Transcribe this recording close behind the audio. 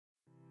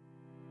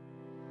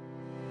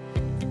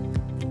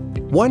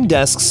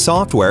OneDesk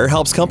software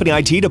helps company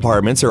IT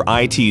departments or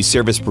IT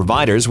service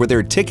providers with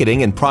their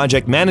ticketing and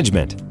project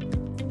management.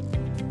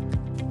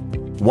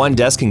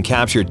 OneDesk can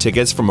capture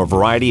tickets from a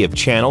variety of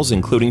channels,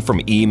 including from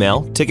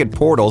email, ticket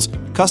portals,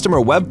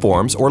 customer web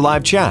forms, or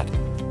live chat.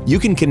 You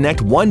can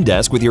connect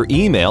OneDesk with your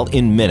email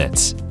in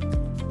minutes.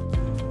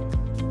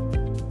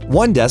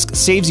 OneDesk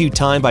saves you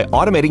time by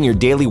automating your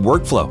daily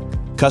workflow.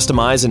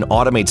 Customize and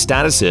automate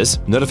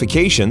statuses,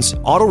 notifications,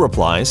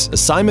 auto-replies,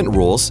 assignment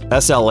rules,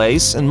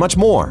 SLAs, and much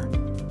more.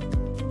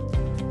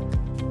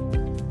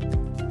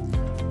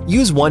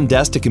 Use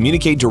OneDesk to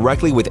communicate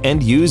directly with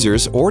end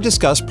users or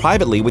discuss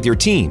privately with your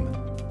team.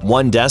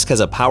 OneDesk has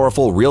a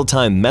powerful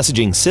real-time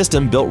messaging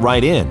system built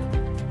right in.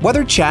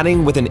 Whether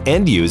chatting with an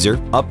end user,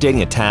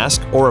 updating a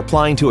task, or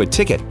replying to a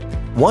ticket,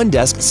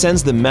 OneDesk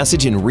sends the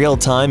message in real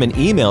time and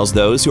emails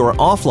those who are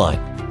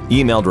offline.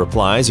 Emailed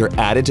replies are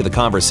added to the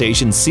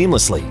conversation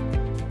seamlessly.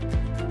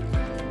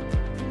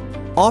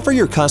 Offer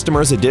your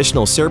customers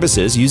additional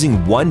services using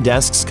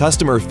OneDesk's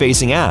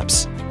customer-facing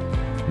apps: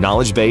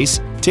 Knowledge Base,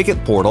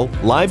 Ticket Portal,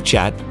 Live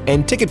Chat,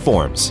 and Ticket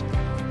Forms.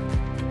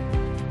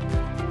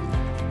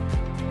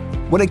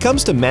 When it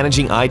comes to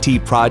managing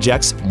IT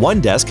projects,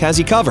 OneDesk has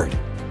you covered.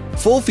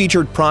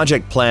 Full-featured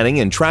project planning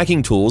and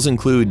tracking tools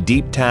include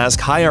deep task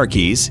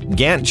hierarchies,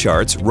 Gantt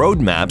charts,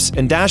 roadmaps,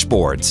 and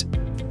dashboards.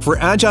 For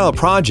agile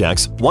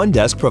projects,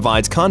 OneDesk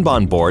provides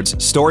Kanban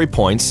boards, story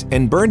points,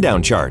 and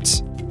burn-down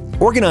charts.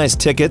 Organize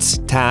tickets,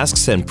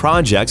 tasks, and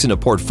projects into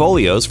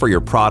portfolios for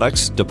your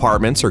products,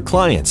 departments, or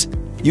clients.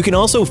 You can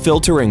also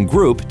filter and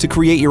group to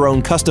create your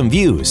own custom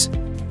views.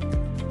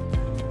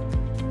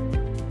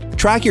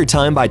 Track your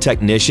time by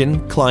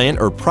technician, client,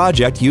 or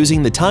project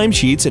using the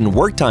timesheets and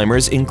work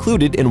timers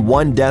included in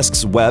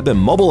OneDesk's web and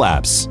mobile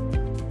apps.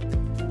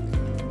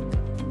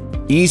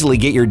 Easily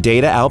get your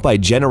data out by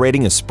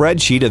generating a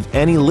spreadsheet of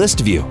any list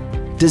view.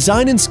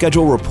 Design and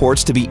schedule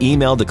reports to be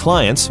emailed to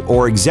clients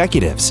or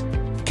executives.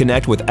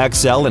 Connect with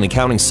Excel and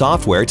accounting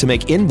software to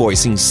make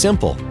invoicing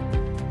simple.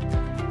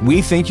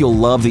 We think you'll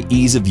love the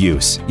ease of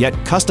use, yet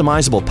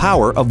customizable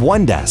power of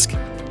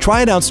OneDesk.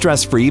 Try it out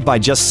stress-free by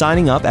just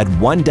signing up at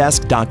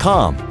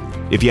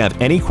OneDesk.com. If you have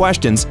any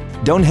questions,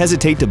 don't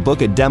hesitate to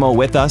book a demo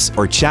with us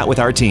or chat with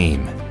our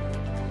team.